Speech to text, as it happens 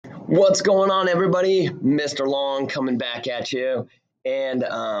What's going on, everybody? Mr. Long coming back at you. And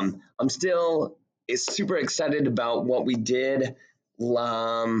I'm still super excited about what we did a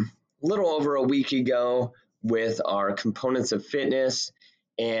little over a week ago with our components of fitness.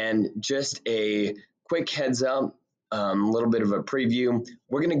 And just a quick heads up, a little bit of a preview.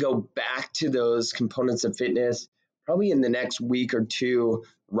 We're going to go back to those components of fitness probably in the next week or two,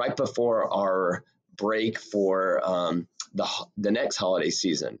 right before our break for the next holiday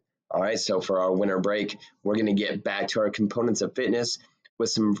season. All right, so for our winter break, we're going to get back to our components of fitness with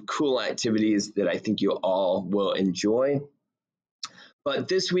some cool activities that I think you all will enjoy. But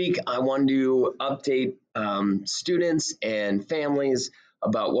this week, I wanted to update students and families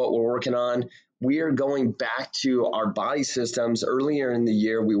about what we're working on. We are going back to our body systems. Earlier in the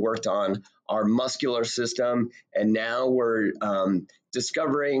year, we worked on our muscular system, and now we're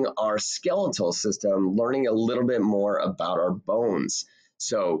discovering our skeletal system, learning a little bit more about our bones.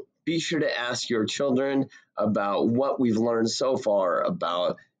 So be sure to ask your children about what we've learned so far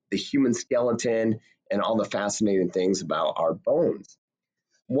about the human skeleton and all the fascinating things about our bones.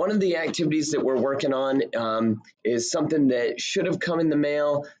 One of the activities that we're working on is something that should have come in the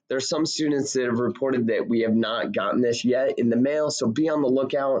mail. There's some students that have reported that we have not gotten this yet in the mail, so be on the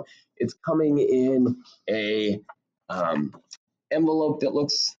lookout. It's coming in a envelope that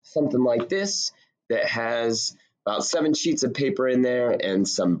looks something like this, that has about 7 sheets of paper in there and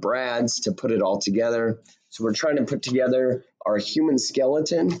some brads to put it all together. So we're trying to put together our human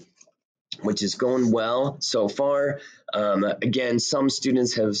skeleton, which is going well so far. Again, some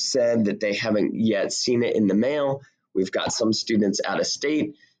students have said that they haven't yet seen it in the mail. We've got some students out of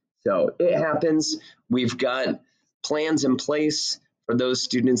state, so it happens. We've got plans in place for those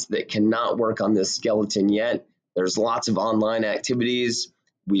students that cannot work on this skeleton yet. There's lots of online activities.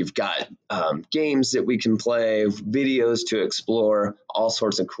 We've got games that we can play, videos to explore, all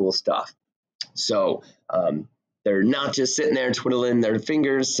sorts of cool stuff. So they're not just sitting there twiddling their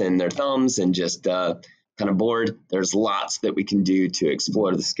fingers and their thumbs and just kind of bored. There's lots that we can do to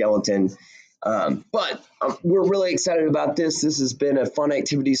explore the skeleton. But we're really excited about this. This has been a fun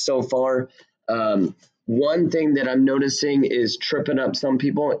activity so far. One thing that I'm noticing is tripping up some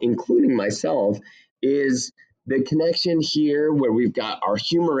people, including myself, is the connection here where we've got our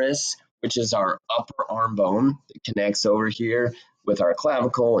humerus, which is our upper arm bone that connects over here with our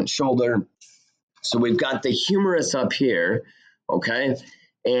clavicle and shoulder. So we've got the humerus up here, okay?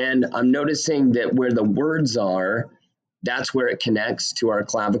 And I'm noticing that where the words are, that's where it connects to our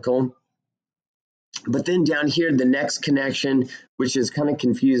clavicle. But then down here, the next connection, which is kind of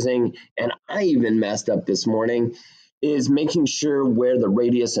confusing, and I even messed up this morning, is making sure where the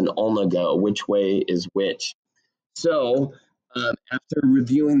radius and ulna go, which way is which. So after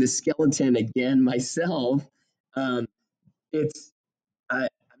reviewing the skeleton again myself, I'm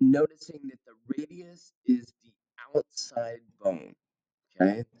noticing that the radius is the outside bone,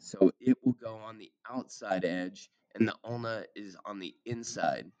 okay? So it will go on the outside edge, and the ulna is on the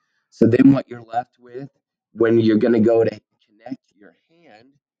inside. So then what you're left with when you're going to go to connect your hand,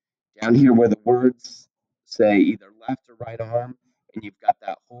 down here where the words say either left or right arm, and you've got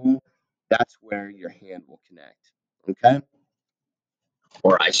that hole, that's where your hand will connect, okay?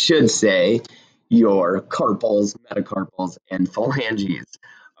 Or I should say your carpals, metacarpals, and phalanges.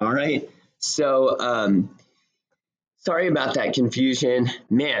 All right. So sorry about that confusion.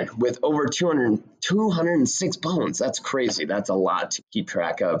 Man, with over 206 bones, that's crazy. That's a lot to keep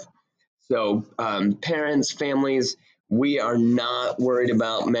track of. So parents, families, we are not worried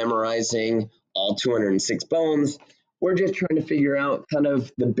about memorizing all 206 bones. We're just trying to figure out kind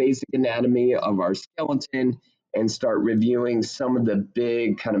of the basic anatomy of our skeleton and start reviewing some of the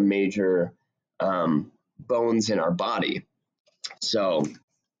big kind of major bones in our body. So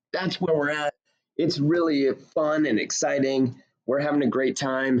that's where we're at. It's really fun and exciting. We're having a great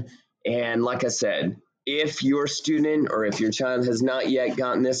time. And like I said, if your student or if your child has not yet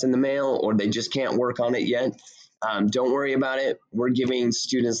gotten this in the mail or they just can't work on it yet, don't worry about it. We're giving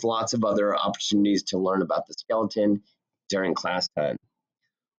students lots of other opportunities to learn about the skeleton during class time.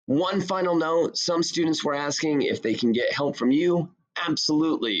 One final note, some students were asking if they can get help from you.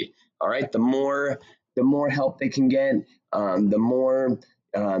 Absolutely. All right, the more help they can get, the more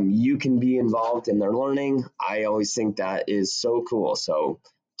you can be involved in their learning. I always think that is so cool. So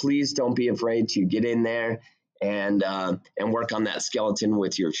please don't be afraid to get in there and work on that skeleton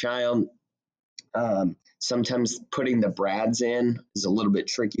with your child. Sometimes putting the brads in is a little bit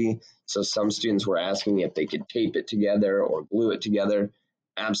tricky. So some students were asking if they could tape it together or glue it together.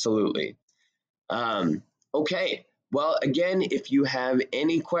 Absolutely. Okay. Well, again, if you have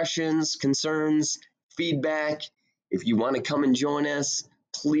any questions, concerns, feedback, if you want to come and join us,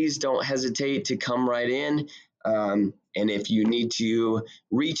 please don't hesitate to come right in. And if you need to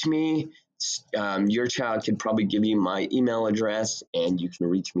reach me, your child could probably give you my email address and you can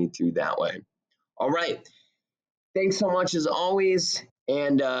reach me through that way. All right. Thanks so much as always.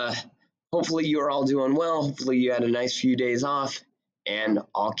 And hopefully you're all doing well. Hopefully you had a nice few days off. And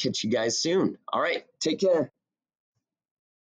I'll catch you guys soon. All right. Take care.